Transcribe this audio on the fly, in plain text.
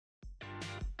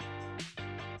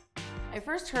I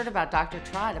first heard about Dr.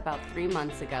 Trott about 3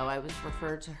 months ago. I was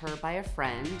referred to her by a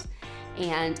friend,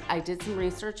 and I did some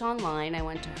research online. I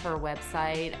went to her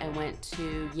website, I went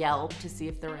to Yelp to see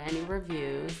if there were any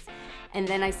reviews, and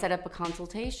then I set up a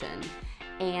consultation.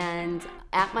 And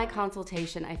at my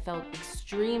consultation, I felt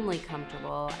extremely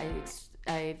comfortable.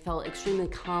 I felt extremely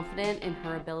confident in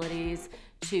her abilities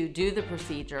to do the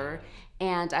procedure,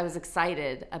 and I was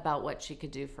excited about what she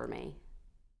could do for me.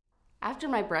 After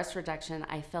my breast reduction,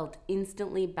 I felt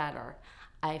instantly better.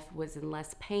 I was in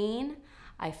less pain,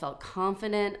 I felt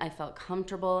confident, I felt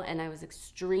comfortable, and I was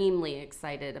extremely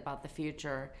excited about the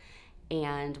future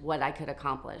and what I could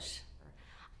accomplish.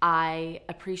 I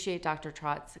appreciate Dr.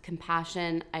 Trott's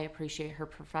compassion, I appreciate her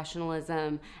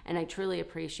professionalism, and I truly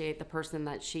appreciate the person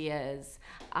that she is.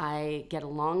 I get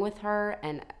along with her,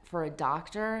 and for a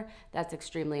doctor, that's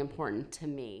extremely important to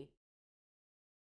me.